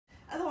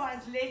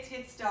exercise, let's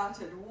get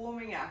started.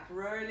 Warming up,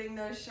 rolling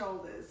those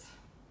shoulders.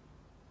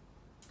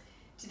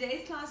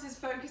 Today's class is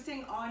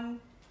focusing on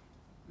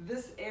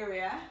this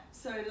area,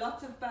 so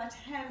lots of butt,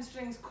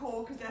 hamstrings,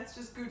 core, because that's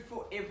just good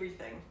for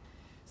everything.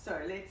 So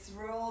let's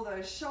roll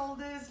those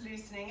shoulders,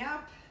 loosening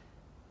up.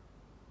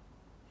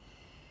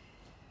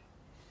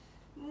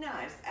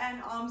 Nice,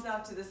 and arms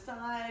out to the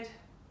side.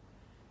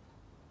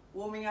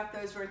 Warming up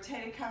those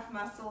rotator cuff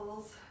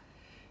muscles.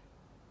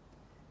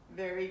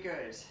 Very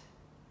good.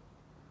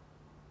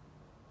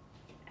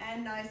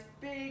 And nice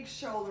big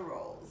shoulder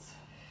rolls.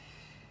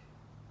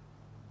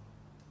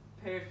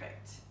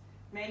 Perfect.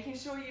 Making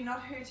sure you're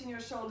not hurting your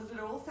shoulders at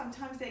all.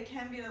 Sometimes they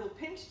can be a little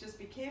pinched, just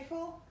be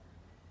careful.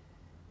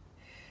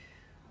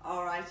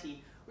 Alrighty,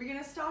 we're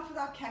going to start with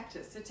our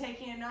cactus. So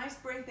taking a nice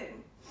breath in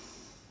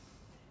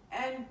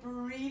and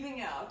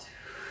breathing out.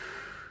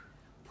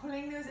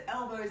 Pulling those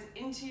elbows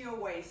into your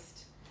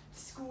waist,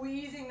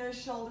 squeezing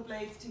those shoulder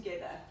blades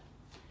together.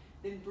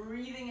 Then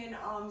breathing in,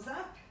 arms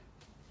up,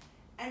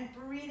 and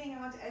breathing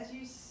out as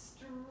you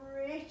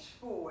stretch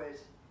forward.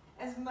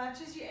 As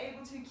much as you're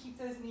able to, keep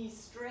those knees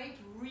straight,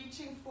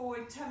 reaching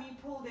forward, tummy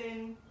pulled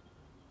in,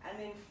 and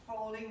then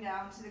folding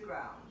down to the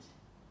ground.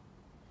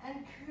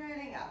 And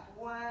curling up,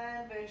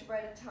 one vertebra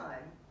at a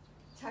time.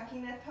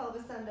 Tucking that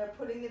pelvis under,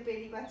 pulling the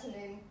belly button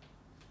in,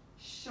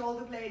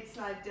 shoulder blades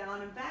slide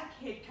down and back,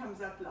 head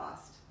comes up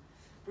last.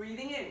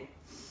 Breathing in,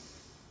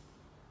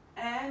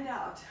 and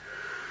out.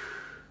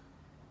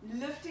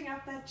 Lifting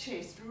up that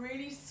chest,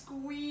 really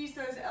squeeze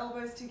those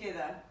elbows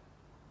together.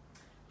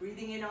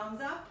 Breathing in,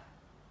 arms up,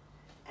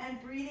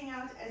 and breathing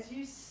out as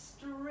you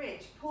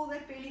stretch. Pull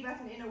that belly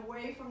button in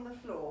away from the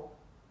floor,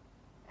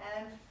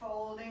 and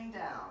folding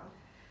down.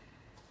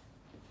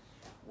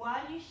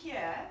 While you're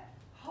here,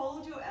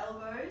 hold your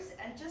elbows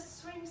and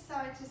just swing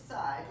side to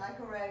side like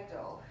a rag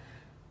doll.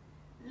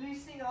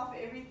 Loosening off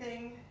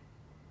everything.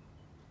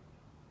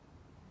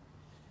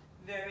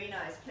 Very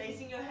nice.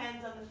 Placing your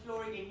hands on the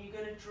floor again, you're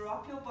going to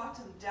drop your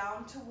bottom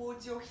down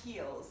towards your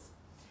heels.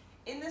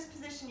 In this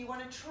position, you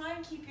want to try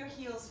and keep your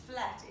heels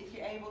flat if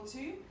you're able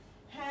to.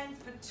 Hands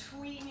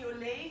between your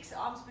legs,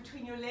 arms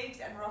between your legs,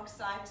 and rock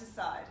side to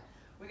side.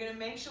 We're going to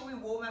make sure we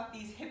warm up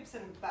these hips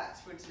and butts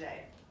for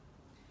today.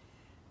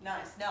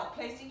 Nice. Now,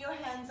 placing your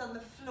hands on the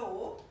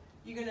floor,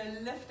 you're going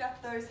to lift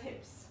up those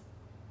hips.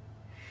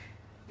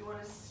 You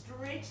want to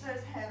stretch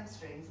those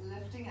hamstrings,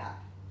 lifting up.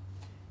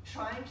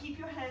 Try and keep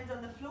your hands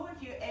on the floor.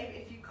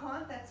 If you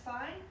can't, that's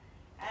fine.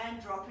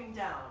 And dropping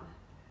down.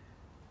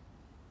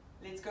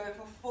 Let's go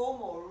for 4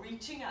 more.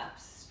 Reaching up,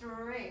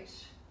 stretch,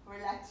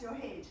 relax your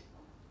head.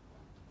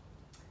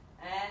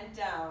 And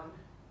down.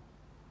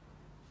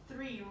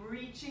 3,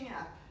 reaching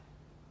up.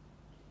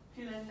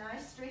 Feel a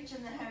nice stretch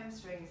in the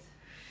hamstrings.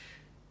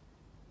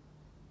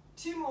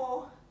 2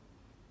 more.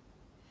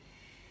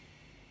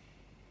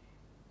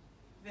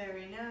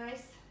 Very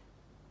nice.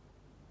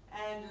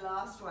 And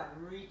last one,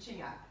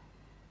 reaching up.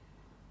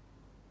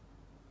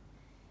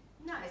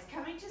 Nice,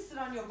 coming to sit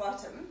on your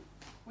bottom,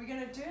 we're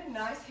going to do a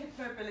nice hip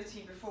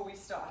mobility before we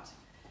start.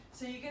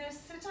 So you're going to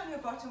sit on your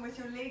bottom with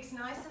your legs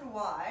nice and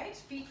wide,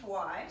 feet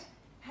wide,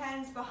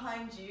 hands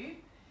behind you,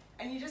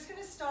 and you're just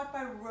going to start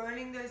by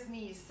rolling those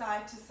knees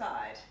side to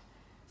side.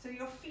 So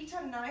your feet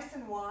are nice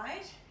and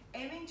wide,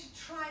 aiming to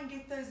try and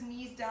get those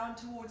knees down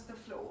towards the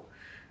floor.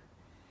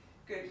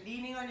 Good,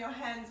 leaning on your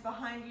hands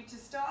behind you to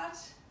start.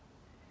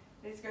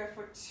 Let's go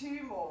for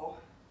 2 more.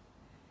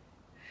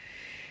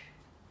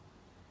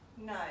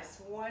 Nice,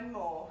 1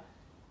 more.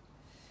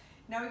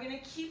 Now we're going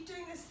to keep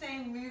doing the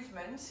same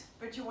movement,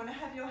 but you want to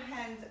have your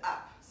hands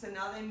up. So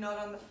now they're not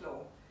on the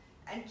floor.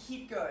 And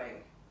keep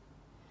going.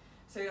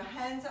 So your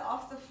hands are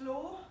off the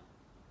floor,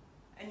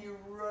 and you're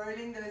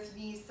rolling those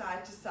knees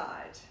side to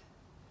side.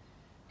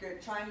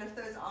 Good, try and lift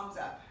those arms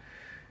up.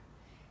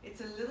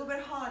 It's a little bit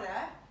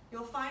harder.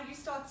 You'll find you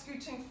start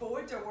scooching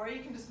forward. Don't worry,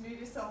 you can just move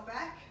yourself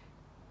back.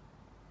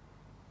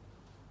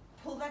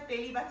 Pull that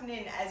belly button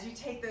in as you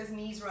take those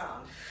knees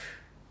round.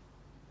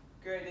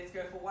 Good, let's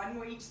go for 1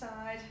 more each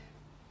side.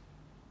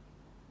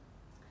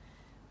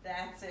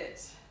 That's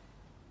it.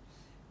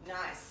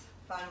 Nice.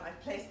 Find my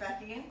place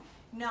back again.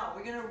 Now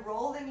we're going to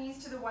roll the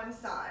knees to the one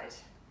side.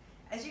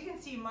 As you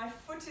can see, my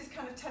foot is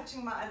kind of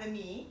touching my other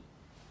knee,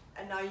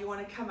 and now you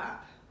want to come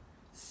up.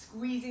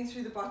 Squeezing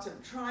through the bottom.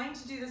 Trying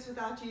to do this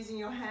without using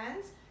your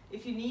hands.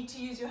 If you need to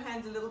use your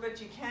hands a little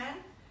bit, you can.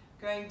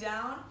 Going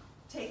down.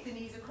 Take the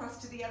knees across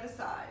to the other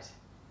side.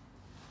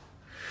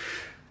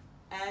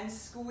 And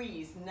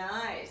squeeze.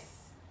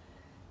 Nice.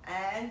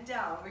 And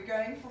down. We're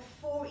going for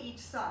 4 each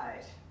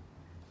side.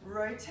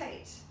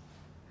 Rotate.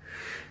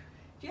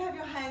 If you have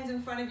your hands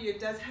in front of you,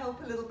 it does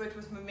help a little bit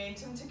with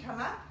momentum to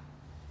come up.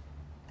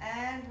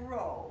 And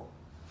roll.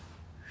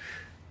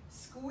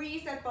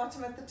 Squeeze that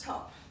bottom at the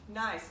top.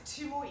 Nice.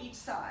 2 more each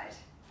side.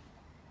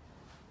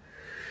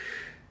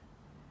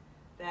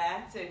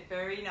 That's it.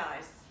 Very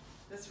nice.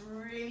 That's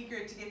really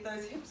good to get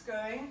those hips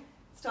going.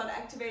 Start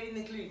activating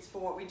the glutes for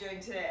what we're doing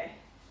today.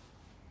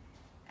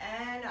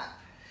 And up.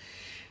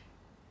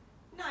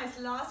 Nice,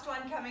 last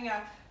one coming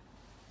up.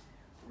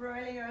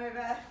 Rolling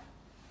over.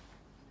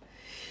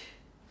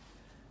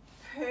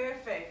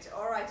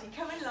 Alrighty,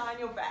 come and lie on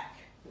your back.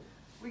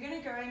 We're going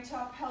to go into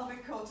our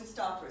pelvic curl to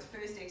start with,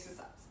 first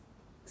exercise.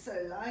 So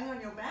lying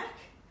on your back,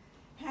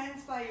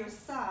 hands by your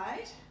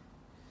side,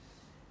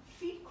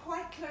 feet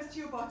quite close to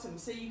your bottom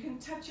so you can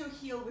touch your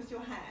heel with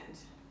your hand.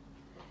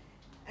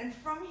 And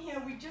from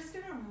here, we're just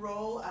going to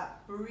roll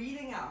up,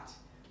 breathing out,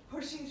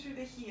 pushing through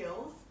the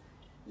heels,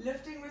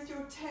 lifting with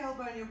your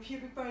tailbone, your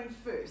pubic bone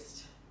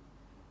first,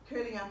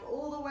 curling up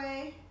all the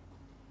way,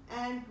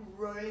 and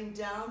rolling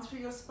down through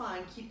your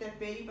spine. Keep that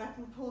belly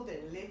button pulled in.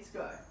 Let's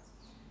go.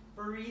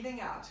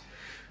 Breathing out,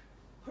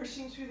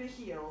 pushing through the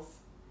heels,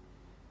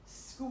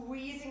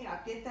 squeezing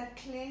up. Get that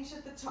clench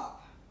at the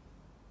top,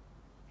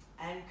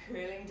 and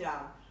curling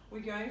down.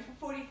 We're going for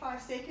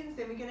 45 seconds,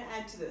 then we're going to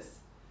add to this.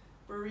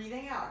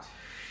 Breathing out,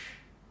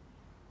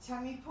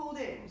 tummy pulled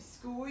in,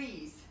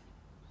 squeeze,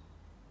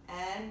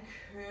 and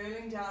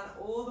curling down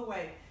all the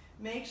way.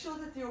 Make sure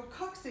that your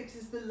coccyx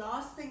is the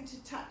last thing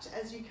to touch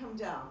as you come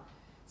down.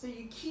 So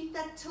you keep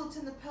that tilt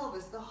in the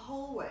pelvis the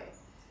whole way.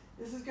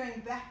 This is going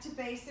back to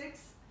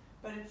basics,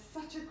 but it's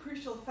such a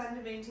crucial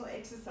fundamental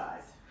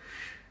exercise.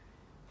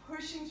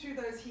 Pushing through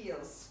those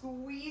heels,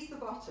 squeeze the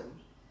bottom,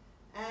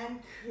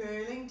 and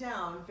curling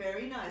down.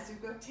 Very nice.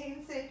 We've got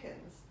 10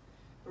 seconds.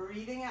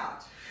 Breathing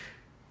out.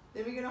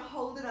 Then we're going to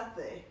hold it up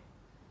there.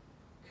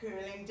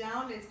 Curling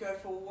down. Let's go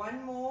for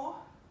one more.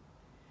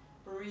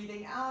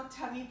 Breathing out,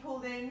 tummy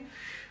pulled in,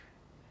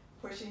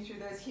 pushing through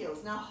those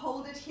heels. Now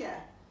hold it here.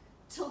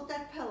 Tilt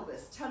that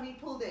pelvis, tummy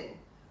pulled in.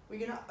 We're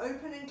going to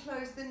open and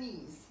close the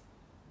knees.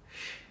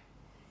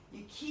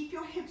 You keep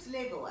your hips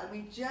level, and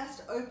we're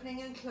just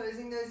opening and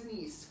closing those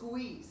knees.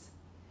 Squeeze.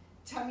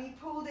 Tummy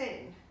pulled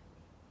in.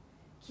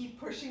 Keep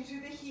pushing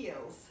through the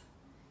heels.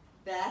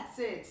 That's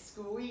it.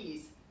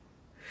 Squeeze.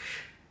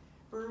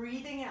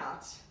 Breathing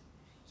out.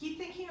 Keep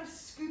thinking of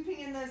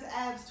scooping in those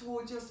abs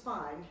towards your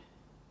spine.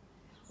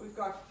 We've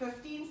got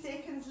 15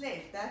 seconds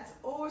left. That's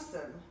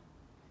awesome.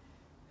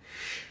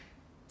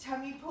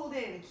 Tummy pulled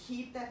in.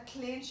 Keep that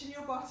clench in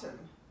your bottom.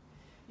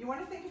 You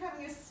want to think of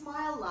having a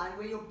smile line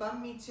where your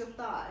bum meets your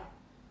thigh.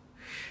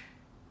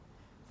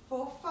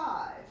 For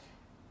 5,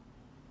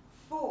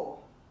 4,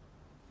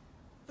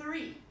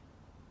 3,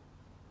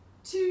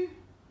 2,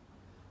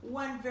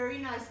 1. Very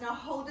nice. Now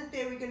hold it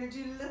there. We're going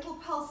to do little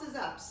pulses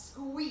up.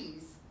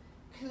 Squeeze.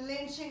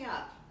 Clenching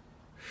up.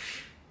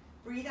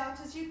 Breathe out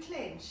as you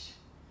clench.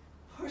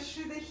 Push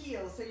through the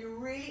heels so you're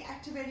really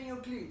activating your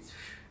glutes.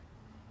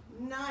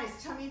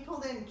 Nice. Tummy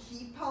pulled in.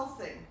 Keep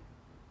pulsing.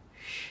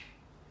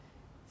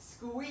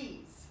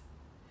 Squeeze.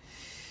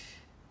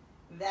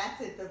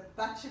 That's it. The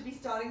butt should be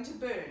starting to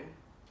burn.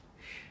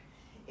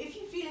 If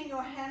you're feeling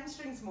your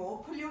hamstrings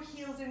more, pull your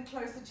heels in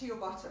closer to your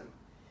bottom.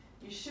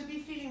 You should be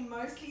feeling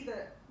mostly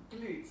the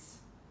glutes.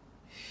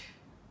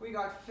 We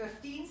got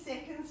 15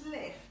 seconds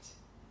left.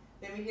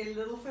 Then we get a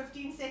little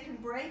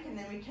 15-second break, and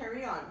then we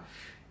carry on.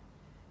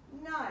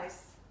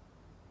 Nice.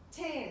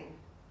 10.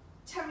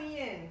 Tummy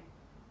in.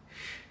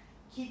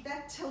 Keep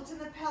that tilt in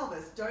the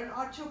pelvis. Don't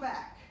arch your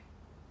back.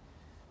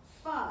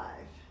 5,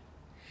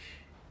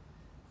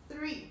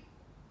 3,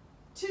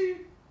 2,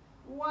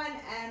 1,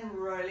 and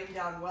rolling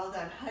down. Well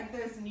done. Hug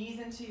those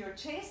knees into your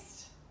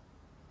chest.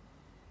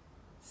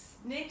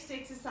 Next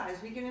exercise,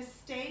 we're going to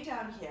stay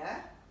down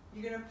here.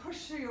 You're going to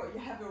push through you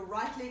have your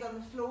right leg on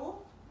the floor,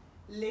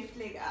 left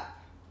leg up.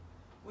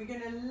 We're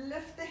going to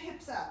lift the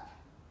hips up.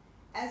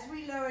 As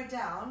we lower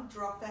down,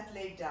 drop that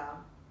leg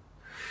down.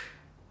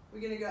 We're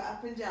going to go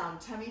up and down,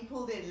 tummy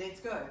pulled in. Let's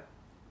go.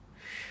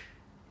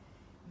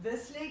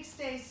 This leg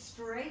stays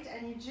straight,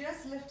 and you're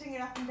just lifting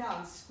it up and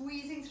down,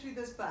 squeezing through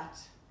this butt.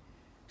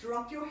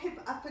 Drop your hip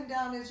up and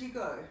down as you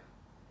go.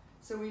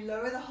 So we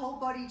lower the whole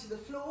body to the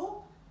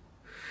floor.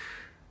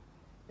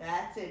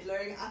 That's it,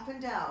 lowering up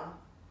and down.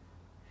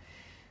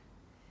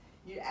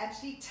 You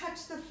actually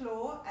touch the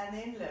floor and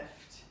then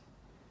lift.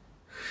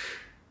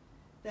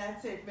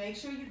 That's it. Make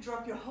sure you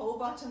drop your whole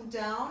bottom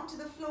down to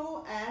the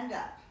floor and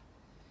up.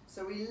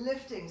 So we're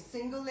lifting,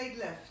 single leg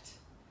lift.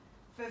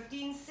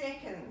 15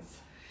 seconds.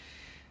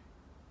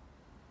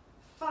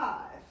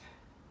 5.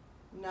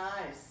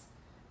 Nice.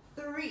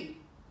 3,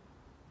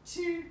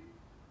 2,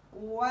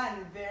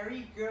 1.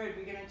 Very good.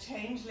 We're going to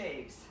change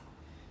legs.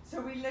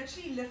 So we're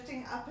literally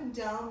lifting up and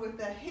down with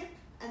that hip,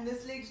 and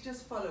this leg's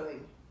just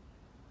following.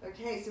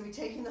 Okay, so we're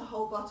taking the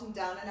whole bottom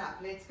down and up.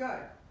 Let's go.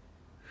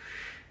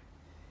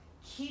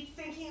 Keep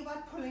thinking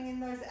about pulling in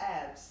those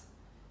abs.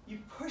 You're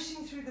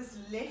pushing through this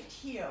left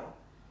heel,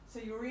 so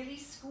you're really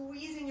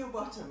squeezing your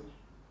bottom.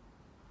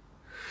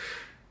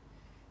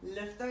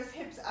 Lift those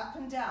hips up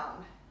and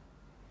down.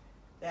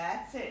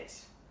 That's it.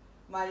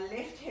 My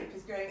left hip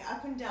is going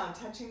up and down,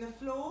 touching the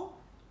floor,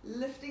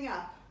 lifting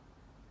up.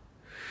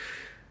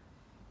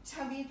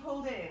 Tummy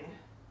pulled in.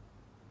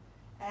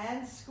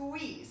 And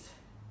squeeze.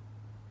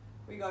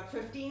 We got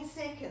 15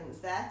 seconds.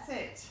 That's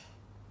it.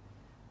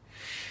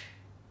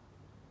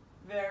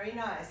 Very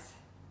nice.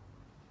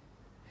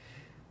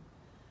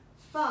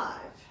 5,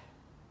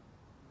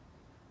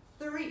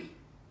 3,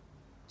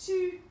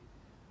 2,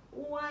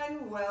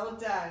 1. Well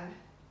done.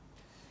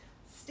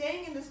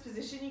 Staying in this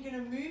position, you're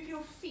going to move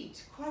your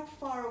feet quite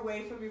far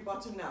away from your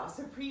bottom now.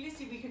 So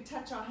previously we could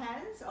touch our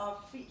hands, our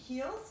feet,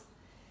 heels.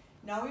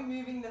 Now we're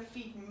moving the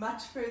feet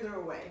much further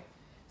away.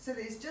 So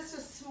there's just a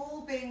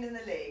small bend in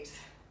the legs.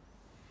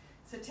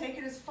 So take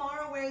it as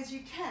far away as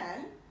you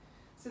can.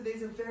 So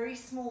there's a very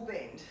small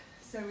bend.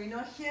 So we're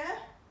not here,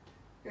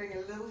 going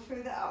a little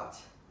further out.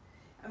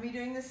 And we're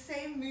doing the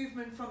same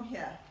movement from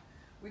here.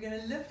 We're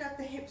going to lift up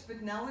the hips,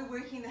 but now we're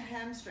working the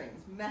hamstrings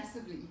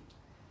massively.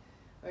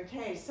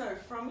 Okay, so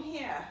from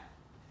here,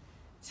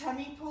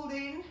 tummy pulled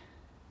in.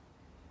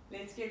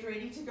 Let's get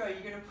ready to go.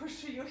 You're going to push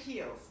through your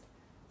heels.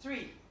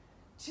 3,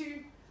 2,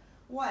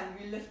 1.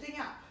 We're lifting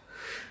up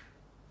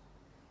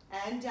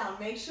and down.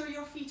 Make sure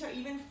your feet are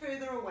even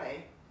further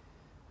away.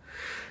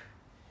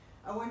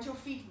 I want your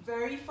feet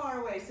very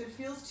far away, so it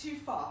feels too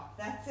far.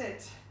 That's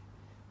it.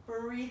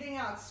 Breathing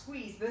out,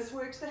 squeeze. This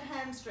works the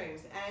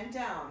hamstrings, and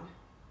down.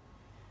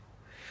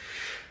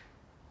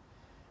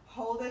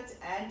 Hold it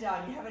and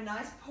down. You have a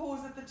nice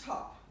pause at the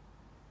top.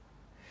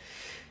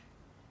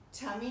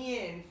 Tummy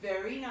in,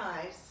 very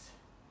nice.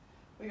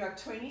 We got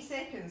 20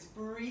 seconds.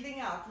 Breathing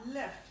out,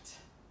 lift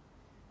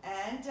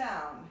and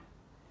down.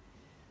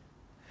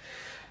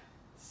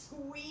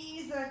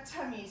 Squeeze the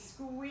tummy,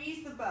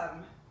 squeeze the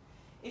bum.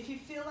 If you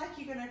feel like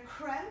you're going to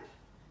cramp,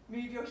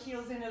 move your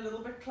heels in a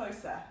little bit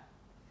closer.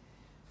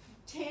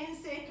 10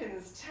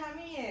 seconds,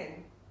 tummy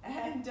in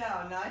and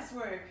down. Nice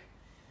work.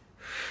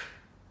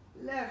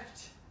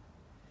 Lift.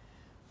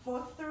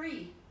 For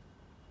 3,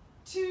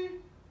 2,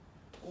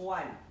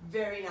 1.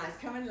 Very nice.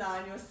 Come and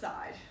lie on your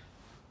side.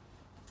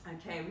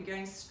 Okay, we're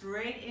going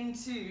straight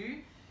into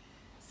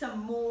some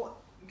more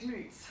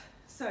glutes.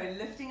 So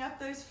lifting up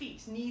those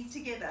feet, knees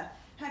together.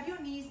 Have your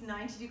knees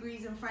 90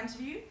 degrees in front of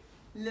you.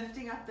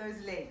 Lifting up those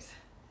legs.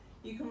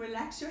 You can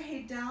relax your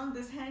head down.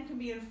 This hand can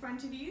be in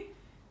front of you.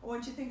 I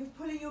want you to think of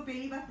pulling your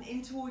belly button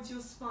in towards your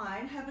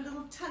spine. Have a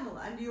little tunnel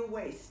under your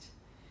waist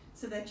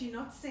so that you're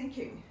not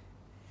sinking.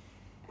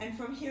 And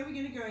from here we're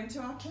going to go into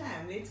our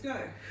clam. Let's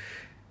go.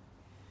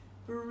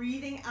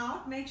 Breathing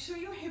out. Make sure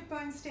your hip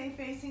bones stay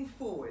facing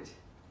forward.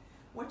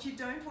 What you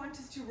don't want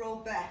is to roll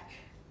back.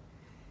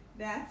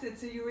 That's it.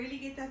 So you really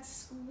get that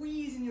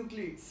squeeze in your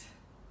glutes.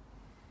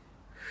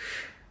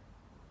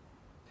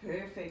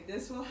 Perfect.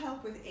 This will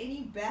help with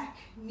any back,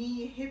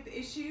 knee, hip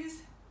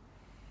issues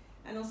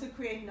and also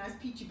create a nice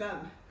peachy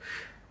bum.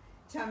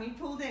 Tummy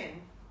pulled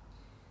in.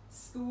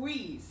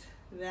 Squeeze.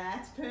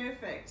 That's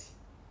perfect.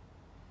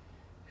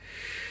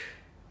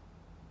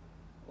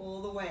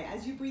 All the way.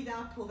 As you breathe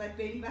out, pull that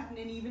belly button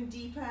in even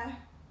deeper.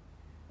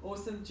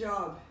 Awesome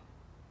job.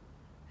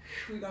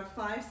 We got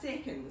 5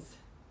 seconds.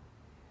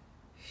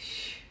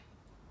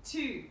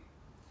 2,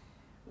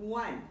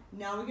 1.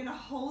 Now we're going to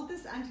hold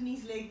this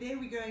underneath leg there.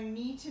 We're going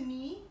knee to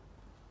knee,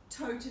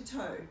 toe to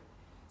toe.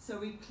 So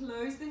we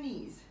close the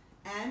knees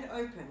and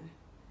open.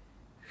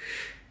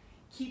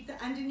 Keep the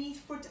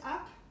underneath foot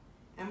up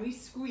and we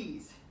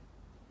squeeze.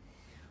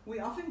 We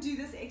often do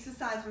this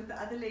exercise with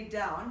the other leg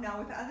down. Now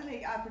with the other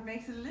leg up, it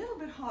makes it a little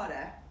bit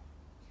harder.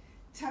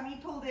 Tummy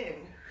pulled in.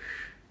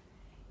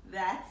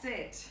 That's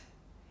it.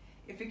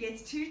 If it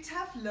gets too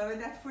tough, lower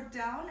that foot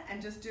down and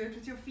just do it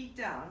with your feet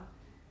down.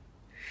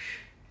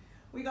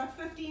 We got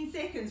 15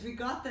 seconds. We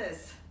got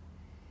this.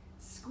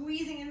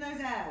 Squeezing in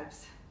those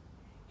abs.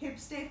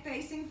 Hips stay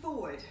facing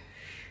forward.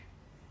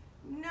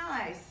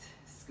 Nice.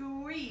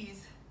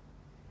 Squeeze.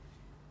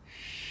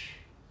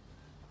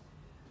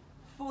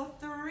 For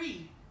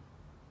 3,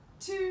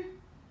 2,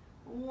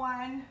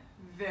 1.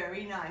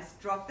 Very nice.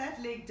 Drop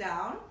that leg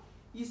down.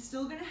 You're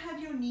still going to have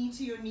your knee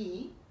to your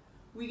knee.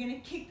 We're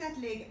going to kick that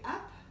leg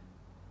up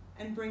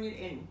and bring it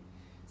in.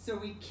 So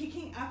we're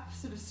kicking up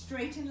sort of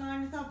straight in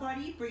line with our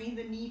body, bringing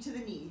the knee to the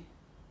knee.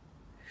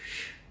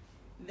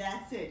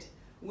 That's it.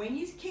 When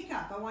you kick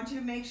up, I want you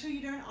to make sure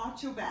you don't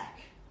arch your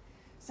back.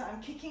 So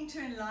I'm kicking to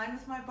in line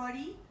with my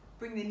body,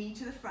 bring the knee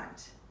to the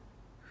front.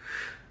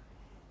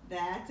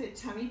 That's it.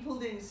 Tummy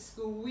pulled in,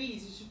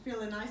 squeeze. You should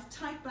feel a nice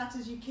tight butt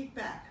as you kick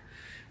back.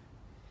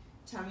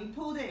 Tummy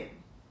pulled in.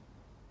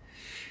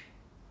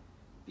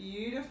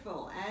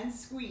 Beautiful. And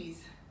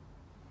squeeze.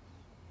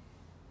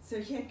 So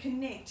here,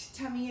 connect.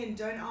 Tummy in,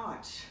 don't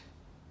arch.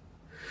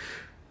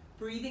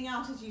 Breathing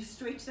out as you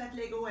stretch that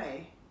leg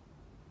away.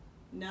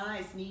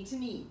 Nice. Knee to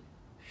knee.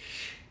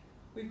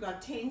 We've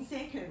got 10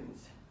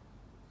 seconds.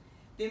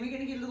 Then we're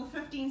going to get a little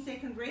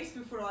 15-second rest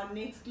before our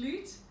next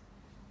glute.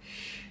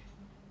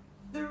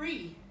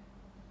 3,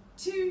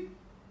 2,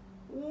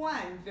 1.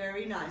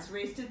 Very nice.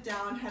 Rest it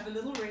down. Have a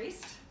little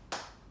rest.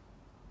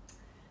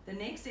 The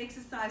next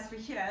exercise for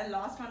here,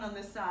 last one on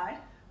this side,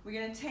 we're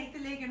going to take the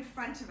leg in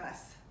front of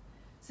us.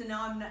 So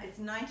now it's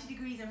 90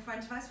 degrees in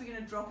front of us. We're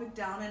going to drop it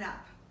down and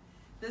up.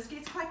 This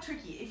gets quite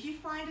tricky. If you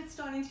find it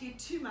starting to get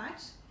too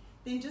much,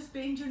 then just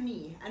bend your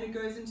knee and it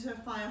goes into a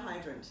fire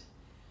hydrant.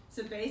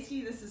 So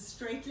basically this is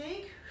straight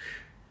leg,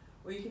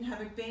 or you can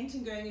have it bent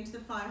and going into the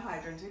fire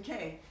hydrant.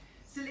 Okay,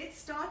 so let's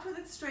start with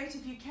it straight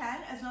if you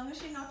can, as long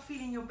as you're not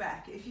feeling your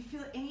back. If you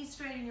feel any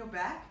strain in your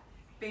back,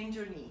 bend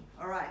your knee.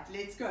 All right,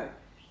 let's go.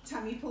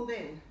 Tummy pulled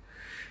in.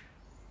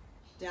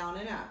 down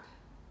and up.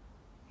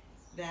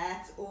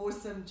 That's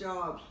awesome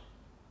job.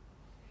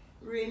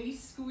 Really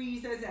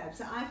squeeze those abs.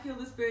 So I feel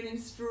this burning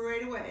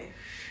straight away.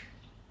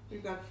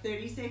 We've got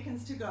 30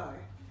 seconds to go.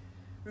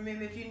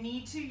 Remember, if you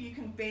need to, you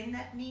can bend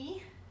that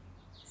knee.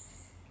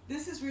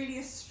 This is really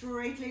a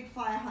straight leg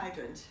fire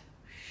hydrant.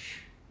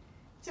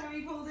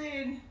 Tummy pulled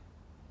in.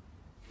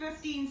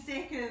 15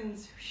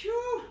 seconds.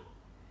 Whew.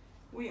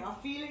 We are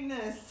feeling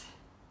this.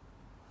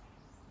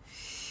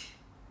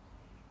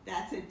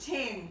 That's it.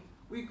 10.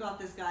 We've got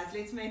this, guys.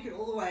 Let's make it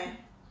all the way.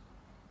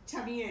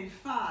 Tummy in.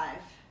 5,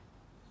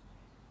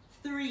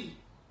 3,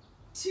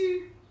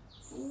 2,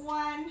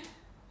 1.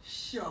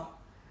 Sure.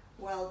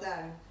 Well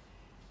done.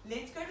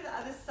 Let's go to the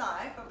other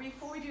side, but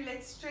before we do,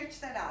 let's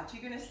stretch that out.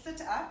 You're going to sit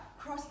up,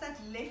 cross that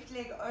left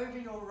leg over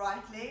your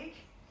right leg,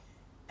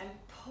 and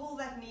pull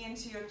that knee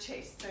into your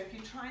chest. So if you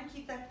try and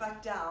keep that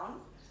butt down,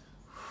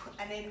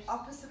 and then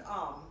opposite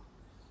arm,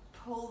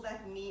 pull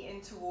that knee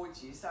in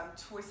towards you. So I'm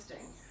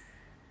twisting.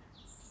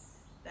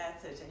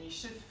 That's it, and you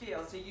should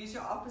feel, so use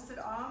your opposite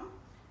arm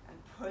and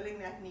pulling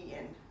that knee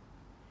in.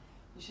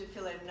 You should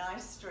feel a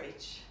nice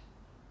stretch.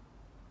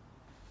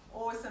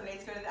 Awesome,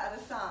 let's go to the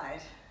other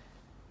side.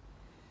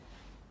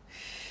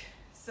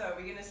 So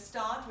we're going to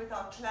start with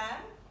our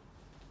clam.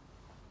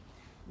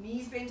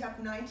 Knees bent up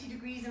 90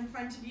 degrees in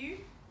front of you,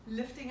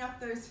 lifting up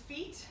those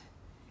feet.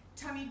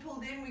 Tummy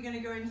pulled in, we're going to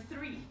go in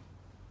 3,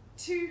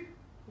 2,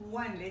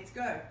 1, let's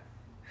go.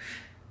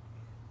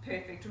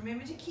 Perfect.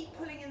 Remember to keep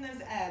pulling in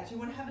those abs. You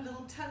want to have a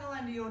little tunnel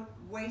under your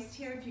waist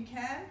here if you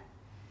can.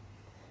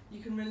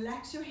 You can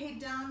relax your head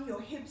down, your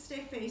hips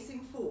stay facing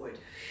forward.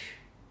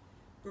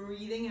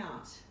 Breathing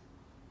out.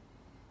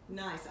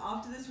 Nice.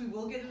 After this, we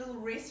will get a little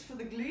rest for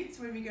the glutes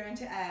when we go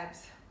into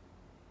abs.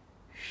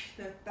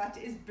 The butt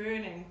is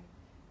burning.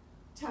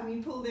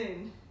 Tummy pulled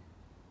in.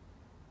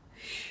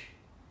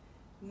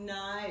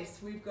 Nice.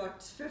 We've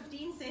got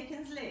 15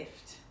 seconds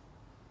left.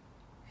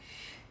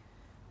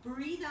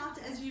 Breathe out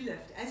as you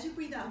lift. As you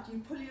breathe out,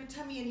 you pull your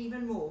tummy in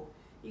even more.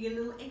 You get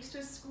a little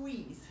extra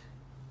squeeze.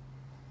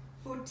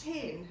 For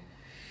 10.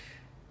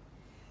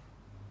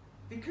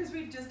 Because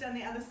we've just done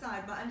the other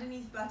side, my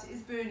underneath butt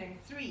is burning.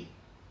 3,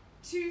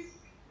 2,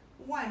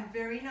 1.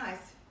 Very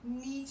nice.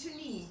 Knee to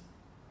knee,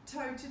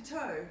 toe to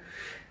toe.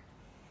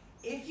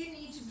 If you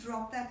need to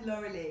drop that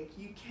lower leg,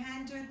 you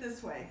can do it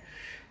this way.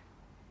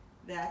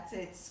 That's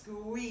it.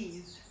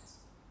 Squeeze.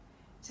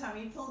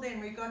 Tummy pulled in.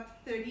 We've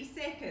got 30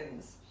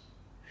 seconds.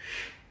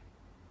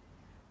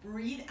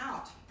 Breathe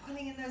out,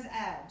 pulling in those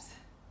abs.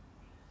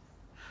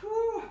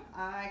 Whew,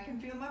 I can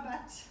feel my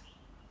butt.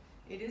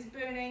 It is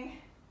burning.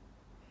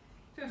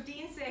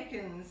 15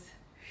 seconds.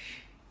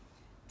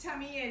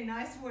 Tummy in,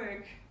 nice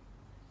work.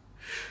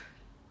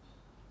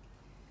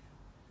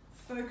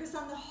 Focus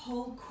on the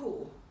whole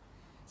core.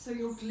 So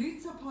your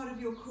glutes are part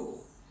of your core.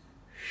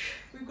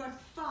 We've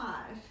got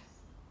 5,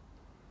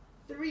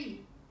 3,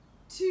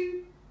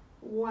 2,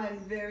 1.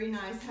 Very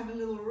nice. Have a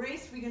little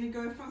rest. We're going to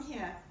go from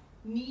here,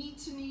 knee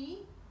to knee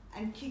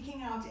and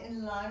kicking out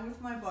in line with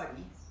my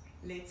body.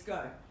 Let's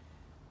go.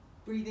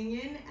 Breathing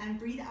in and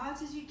breathe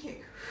out as you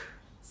kick.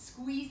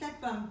 Squeeze that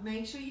bump.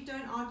 Make sure you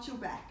don't arch your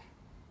back.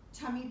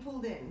 Tummy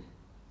pulled in.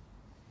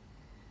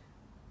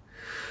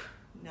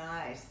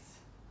 Nice.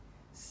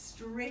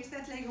 Stretch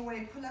that leg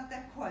away. Pull up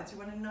that quads. You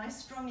want a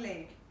nice strong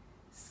leg.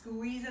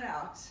 Squeeze it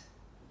out.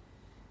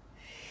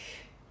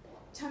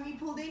 Tummy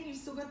pulled in. You've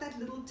still got that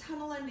little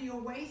tunnel under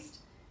your waist.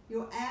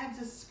 Your abs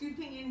are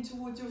scooping in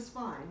towards your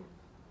spine.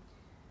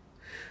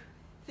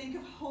 Think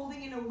of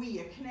holding in a wee,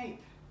 a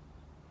knape.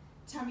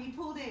 Tummy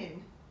pulled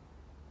in.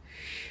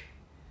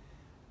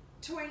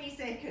 20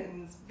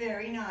 seconds.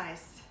 Very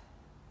nice.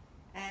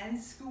 And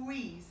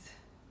squeeze.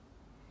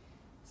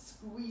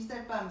 Squeeze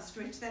that bum.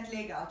 Stretch that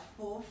leg out.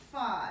 4,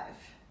 5,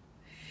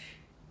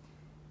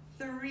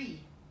 3,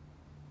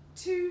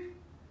 2,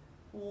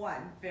 1.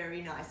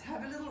 Very nice.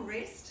 Have a little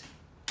rest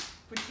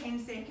for 10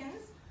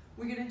 seconds.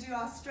 We're going to do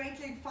our straight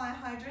leg fire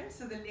hydrant,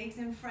 so the leg's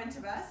in front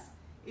of us.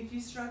 If you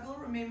struggle,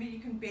 remember you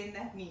can bend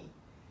that knee.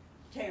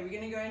 Okay, we're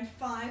going to go in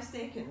 5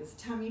 seconds.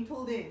 Tummy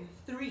pulled in.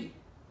 3,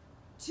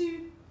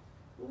 2,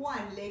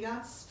 1. Leg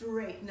out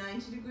straight,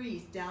 90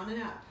 degrees, down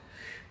and up.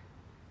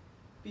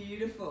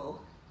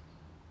 Beautiful.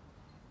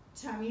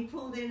 Tummy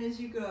pulled in as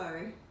you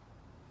go.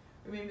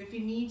 Remember, if you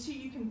need to,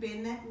 you can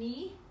bend that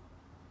knee.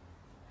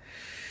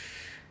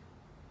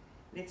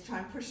 Let's try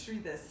and push through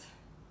this.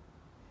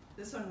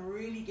 This one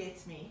really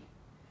gets me.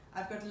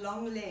 I've got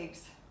long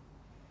legs,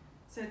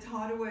 so it's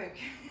harder work.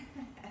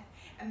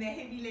 And they're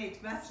heavy legs,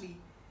 muscly.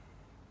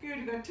 Good,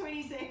 we've got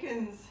 20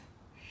 seconds.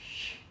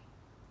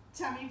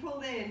 Tummy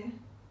pulled in.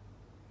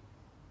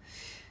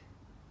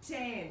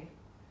 10.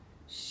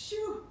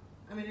 Shoo,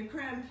 I'm in a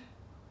cramp.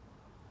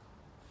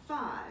 5,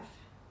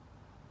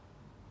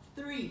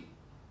 3,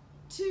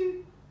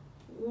 2,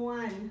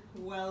 1.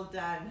 Well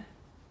done.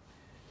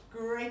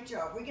 Great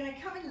job. We're going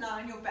to come and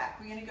lie on your back.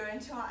 We're going to go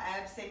into our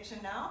abs section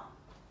now.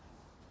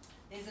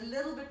 There's a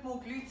little bit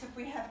more glutes if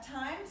we have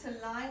time. So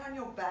lying on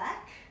your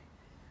back,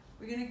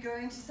 we're going to go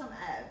into some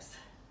abs.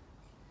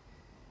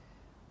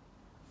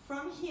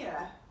 From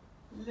here,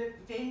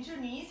 bend your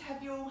knees,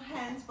 have your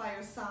hands by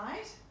your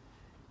side.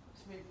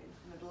 Just move into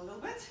the middle a little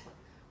bit.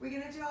 We're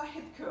going to do our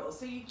hip curl.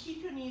 So you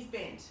keep your knees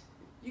bent.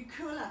 You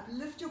curl up,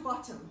 lift your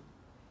bottom,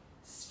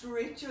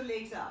 stretch your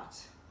legs out.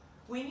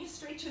 When you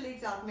stretch your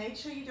legs out, make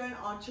sure you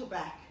don't arch your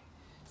back.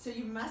 So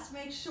you must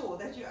make sure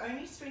that you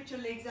only stretch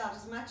your legs out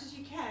as much as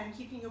you can,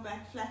 keeping your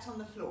back flat on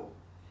the floor.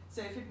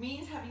 So if it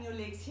means having your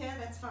legs here,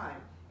 that's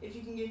fine. If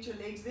you can get your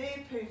legs there,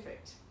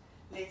 perfect.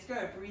 Let's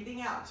go,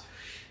 breathing out.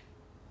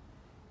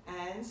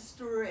 And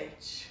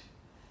stretch.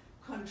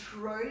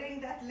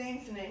 Controlling that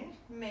lengthening,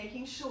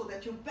 making sure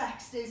that your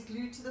back stays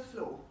glued to the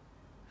floor.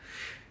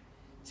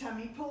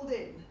 Tummy pulled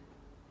in.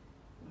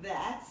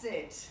 That's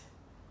it.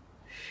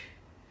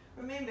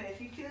 Remember,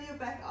 if you feel your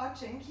back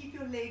arching, keep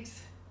your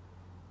legs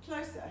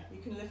closer.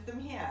 You can lift them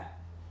here.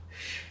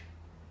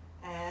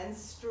 And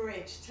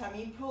stretch.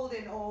 Tummy pulled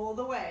in all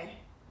the way.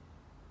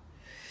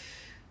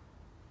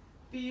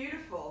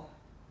 Beautiful.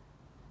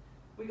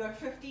 We got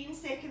 15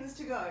 seconds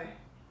to go.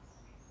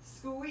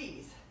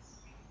 Squeeze.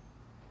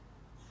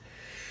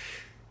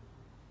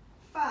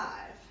 5,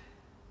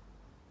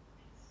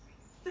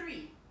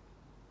 3,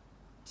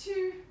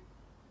 2,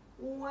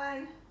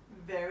 1.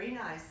 Very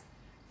nice.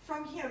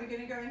 From here, we're going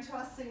to go into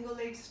our single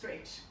leg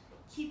stretch.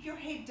 Keep your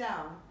head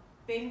down.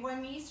 Bend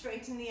one knee,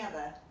 straighten the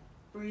other.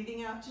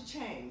 Breathing out to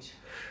change.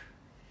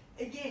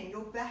 Again,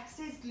 your back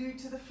stays glued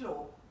to the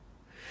floor.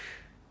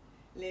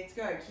 Let's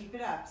go. Keep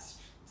it up.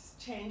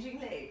 Changing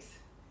legs.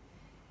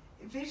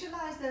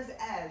 Visualize those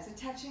abs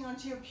attaching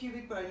onto your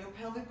pubic bone, your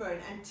pelvic bone,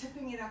 and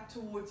tipping it up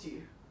towards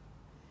you.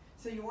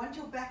 So you want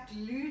your back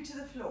glued to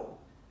the floor.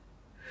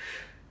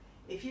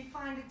 If you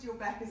find that your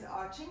back is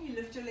arching, you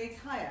lift your legs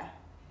higher.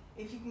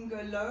 If you can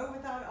go lower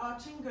without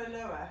arching, go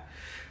lower.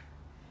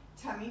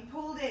 Tummy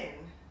pulled in.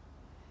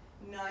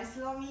 Nice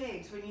long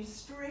legs. When you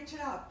stretch it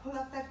out, pull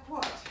up that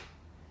quad.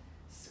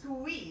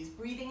 Squeeze,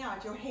 breathing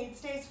out. Your head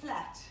stays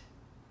flat.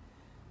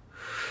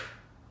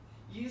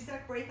 Use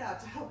that breath out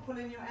to help pull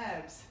in your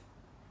abs.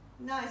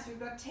 Nice, we've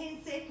got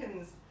 10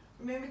 seconds.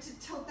 Remember to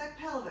tilt that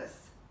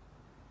pelvis.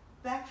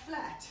 Back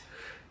flat.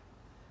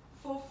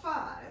 For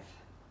 5,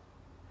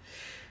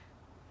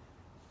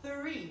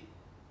 3,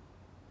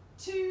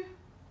 2,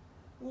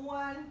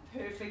 1.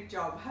 Perfect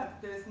job. Hug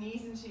those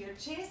knees into your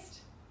chest.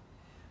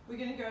 We're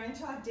going to go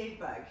into our dead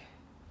bug.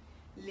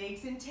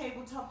 Legs in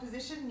tabletop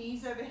position,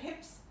 knees over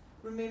hips.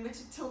 Remember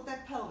to tilt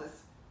that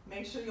pelvis.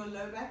 Make sure your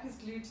low back is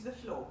glued to the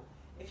floor.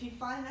 If you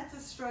find that's a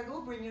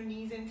struggle, bring your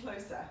knees in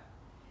closer.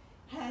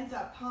 Hands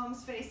up,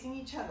 palms facing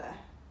each other.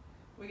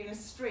 We're going to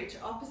stretch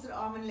opposite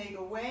arm and leg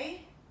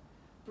away.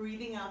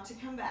 Breathing out to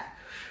come back.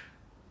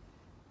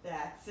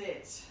 That's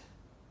it.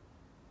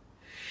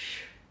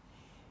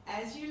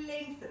 As you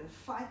lengthen,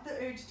 fight the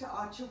urge to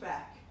arch your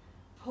back.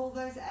 Pull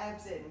those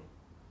abs in.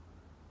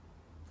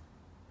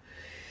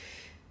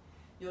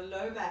 Your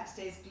low back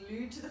stays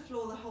glued to the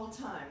floor the whole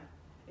time.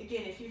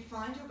 Again, if you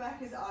find your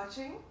back is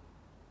arching,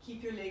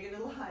 keep your leg a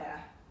little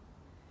higher.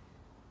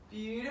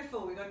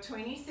 Beautiful. We got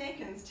 20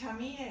 seconds.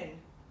 Tummy in.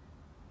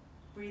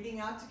 Breathing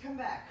out to come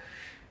back.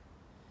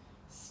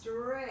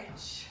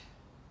 Stretch.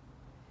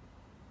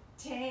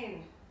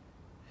 10.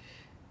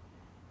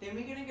 Then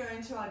we're going to go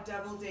into our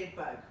double dead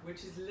bug,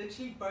 which is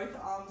literally both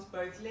arms,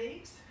 both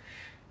legs.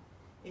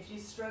 If you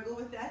struggle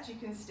with that, you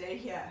can stay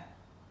here.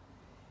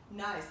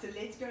 Nice. So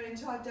let's go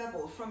into our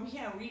double. From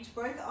here, reach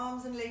both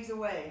arms and legs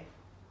away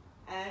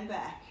and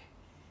back.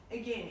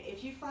 Again,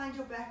 if you find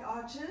your back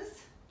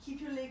arches,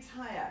 keep your legs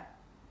higher.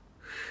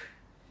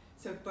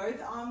 So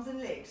both arms and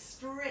legs,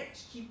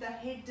 stretch, keep that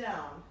head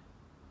down.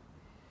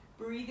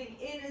 Breathing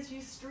in as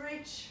you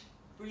stretch,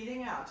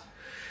 breathing out.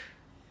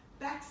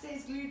 Back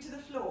stays glued to the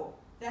floor.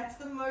 That's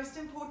the most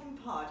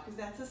important part because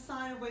that's a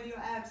sign of whether your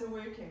abs are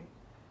working.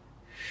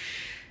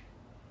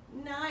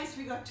 Nice,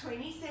 we got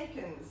 20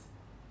 seconds.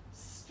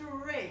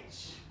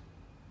 Stretch,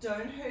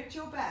 don't hurt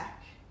your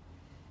back.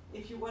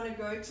 If you want to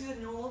go to the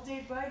normal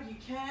dead bug, you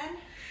can.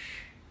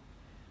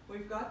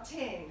 We've got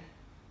 10.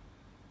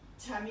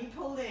 Tummy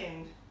pulled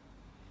in.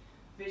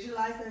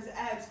 Visualize those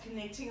abs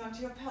connecting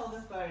onto your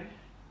pelvis bone.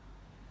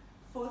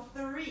 For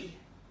 3,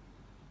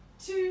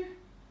 2,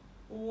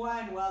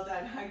 1. Well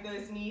done. Hug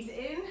those knees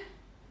in.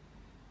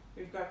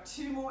 We've got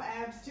 2 more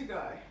abs to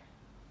go.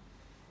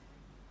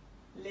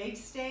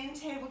 Legs stay in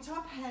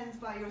tabletop, hands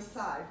by your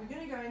side. We're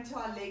going to go into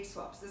our leg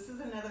swaps. This is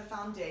another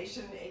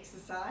foundation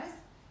exercise.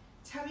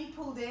 Tummy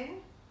pulled in,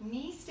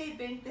 knees stay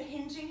bent, the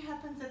hinging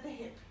happens at the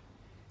hip.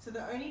 So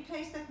the only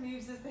place that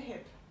moves is the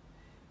hip.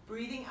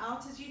 Breathing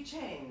out as you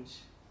change.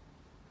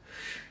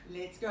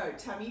 Let's go.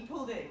 Tummy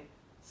pulled in.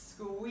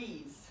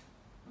 Squeeze.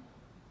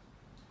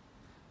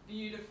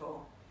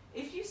 Beautiful.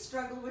 If you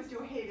struggle with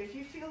your head, if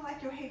you feel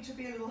like your head should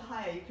be a little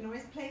higher, you can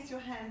always place your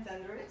hands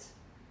under it.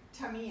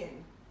 Tummy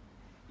in.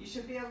 You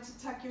should be able to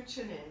tuck your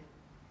chin in.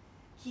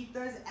 Keep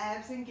those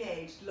abs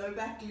engaged. Low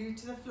back glued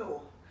to the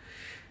floor.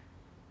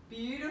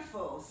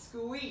 Beautiful.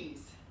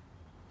 Squeeze.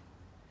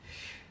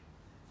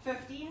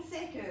 15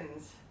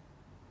 seconds.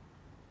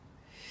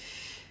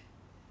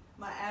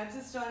 My abs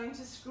are starting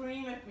to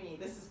scream at me.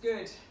 This is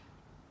good.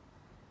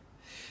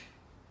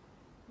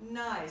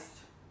 Nice.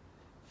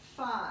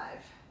 5,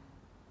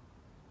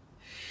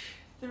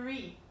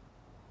 3,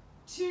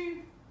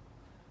 2,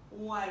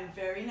 1.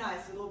 Very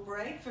nice. Little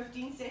break,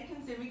 15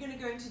 seconds. Then we're going to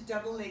go into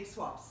double leg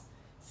swaps.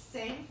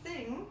 Same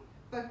thing,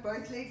 but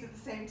both legs at the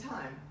same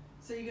time.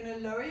 So you're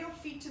going to lower your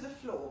feet to the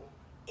floor.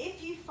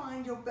 If you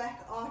find your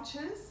back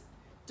arches,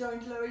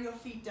 don't lower your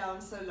feet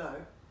down so low.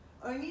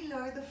 Only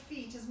lower the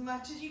feet as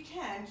much as you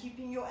can,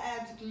 keeping your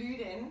abs glued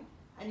in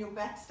and your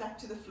back stuck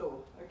to the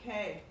floor.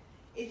 Okay.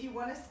 If you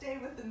want to stay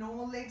with the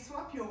normal leg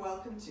swap, you're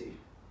welcome to.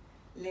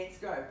 Let's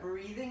go.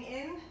 Breathing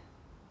in,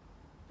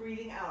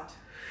 breathing out.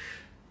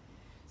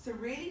 So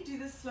really do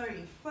this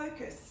slowly.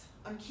 Focus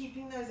on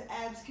keeping those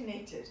abs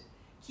connected.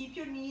 Keep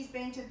your knees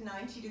bent at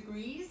 90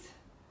 degrees.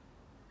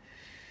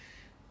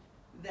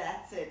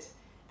 That's it.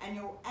 And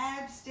your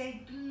abs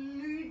stay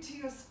glued to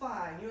your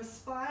spine. Your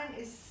spine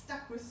is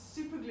stuck with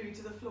super glue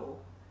to the floor.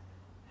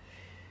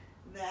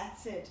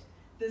 That's it.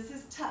 This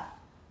is tough.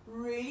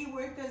 Really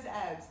work those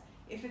abs.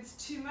 If it's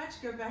too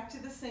much, go back to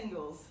the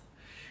singles.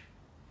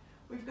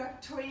 We've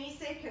got 20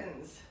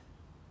 seconds.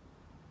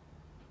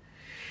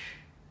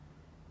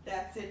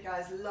 That's it,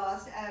 guys.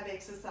 Last ab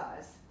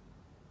exercise.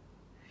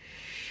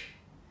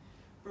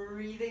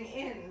 Breathing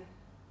in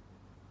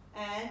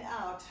and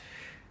out.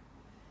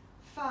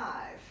 5,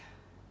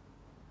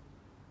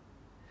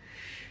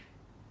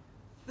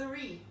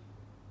 3,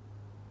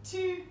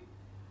 2,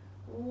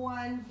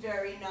 1.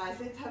 Very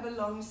nice. Let's have a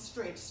long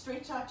stretch.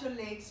 Stretch out your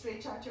legs,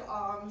 stretch out your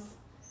arms.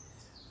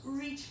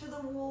 Reach for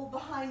the wall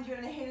behind you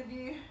and ahead of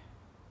you.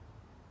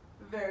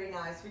 Very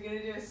nice. We're going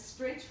to do a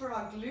stretch for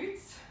our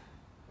glutes.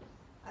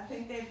 I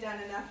think they've done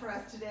enough for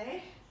us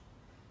today.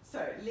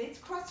 So let's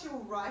cross your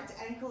right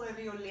ankle over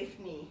your left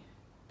knee.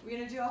 We're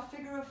going to do our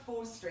figure of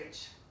 4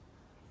 stretch.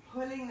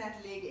 Pulling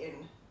that leg in.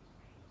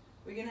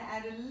 We're going to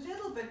add a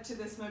little bit to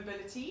this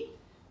mobility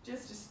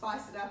just to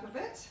spice it up a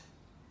bit.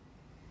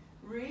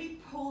 Really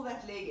pull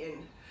that leg in.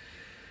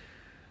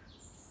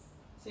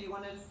 So you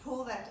want to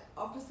pull that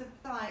opposite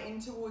thigh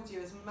in towards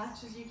you as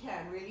much as you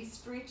can, really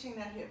stretching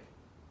that hip.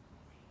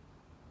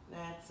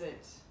 That's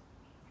it.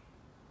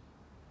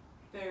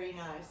 Very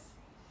nice.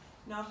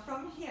 Now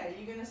from here,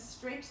 you're going to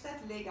stretch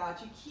that leg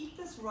out. You keep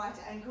this right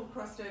ankle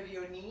crossed over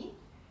your knee,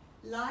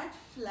 lie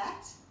it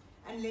flat,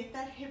 and let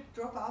that hip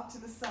drop out to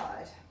the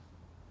side.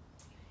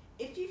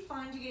 If you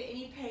find you get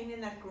any pain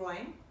in that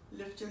groin,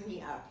 lift your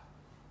knee up.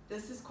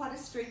 This is quite a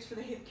stretch for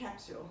the hip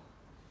capsule.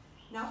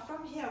 Now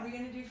from here, we're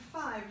going to do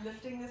 5,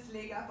 lifting this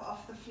leg up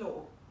off the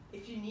floor.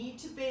 If you need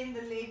to bend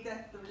the leg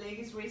that the leg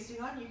is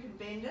resting on, you can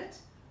bend it.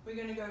 We're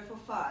going to go for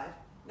 5.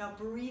 Now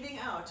breathing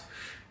out,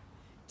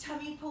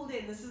 tummy pulled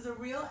in. This is a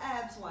real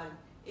abs one.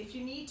 If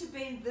you need to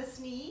bend this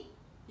knee,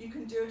 you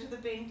can do it with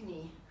a bent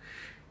knee.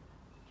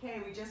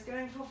 Okay, we're just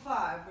going for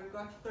 5. We've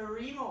got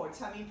 3 more,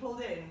 tummy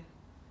pulled in.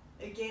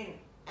 Again,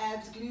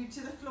 abs glued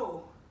to the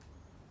floor.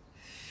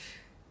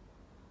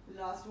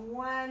 Last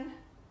 1.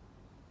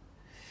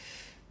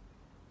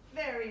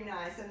 Very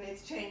nice, and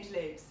let's change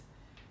legs.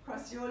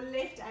 Cross your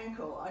left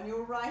ankle on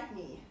your right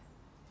knee.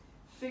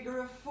 Figure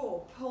of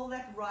 4, pull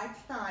that right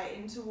thigh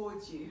in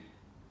towards you.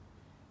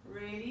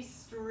 Really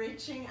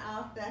stretching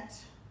out that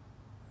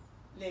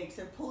leg.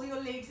 So pull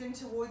your legs in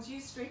towards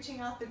you, stretching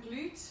out the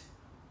glute.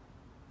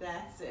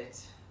 That's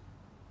it.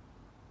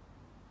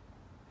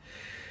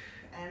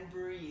 And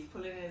breathe.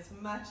 Pull in as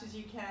much as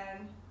you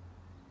can.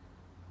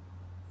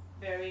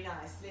 Very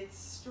nice. Let's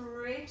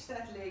stretch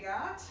that leg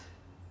out.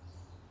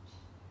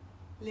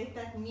 Let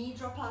that knee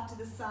drop out to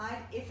the side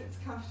if it's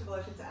comfortable.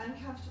 If it's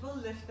uncomfortable,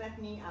 lift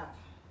that knee up.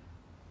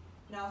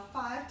 Now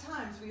 5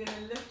 times, we're going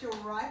to lift your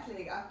right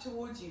leg up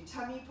towards you.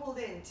 Tummy pulled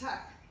in,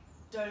 tuck.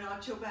 Don't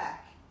arch your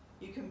back.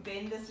 You can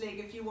bend this leg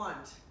if you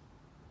want.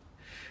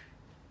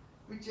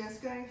 We're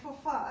just going for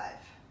 5.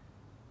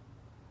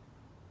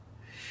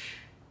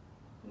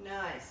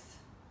 Nice.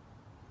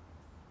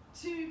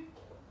 2,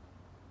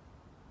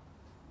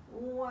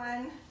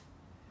 1.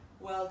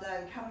 Well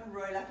done. Come and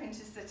roll up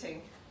into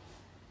sitting.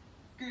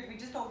 Good. We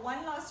just got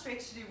one last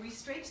stretch to do. We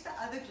stretched the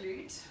other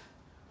glute.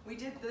 We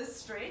did this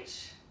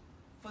stretch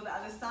for the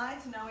other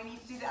side, so now we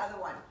need to do the other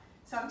one.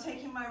 So I'm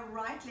taking my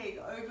right leg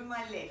over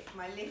my left.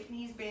 My left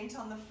knee is bent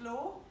on the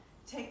floor.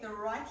 Take the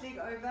right leg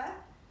over.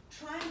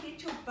 Try and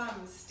get your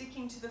bum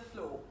sticking to the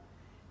floor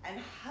and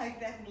hug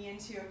that knee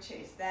into your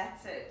chest.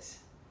 That's it.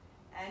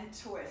 And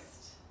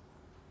twist.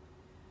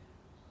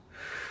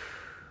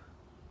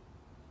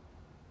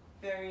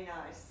 Very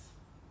nice.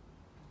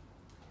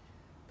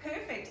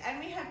 Perfect, and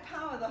we had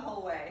power the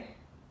whole way.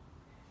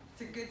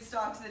 It's a good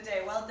start to the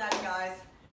day. Well done, guys.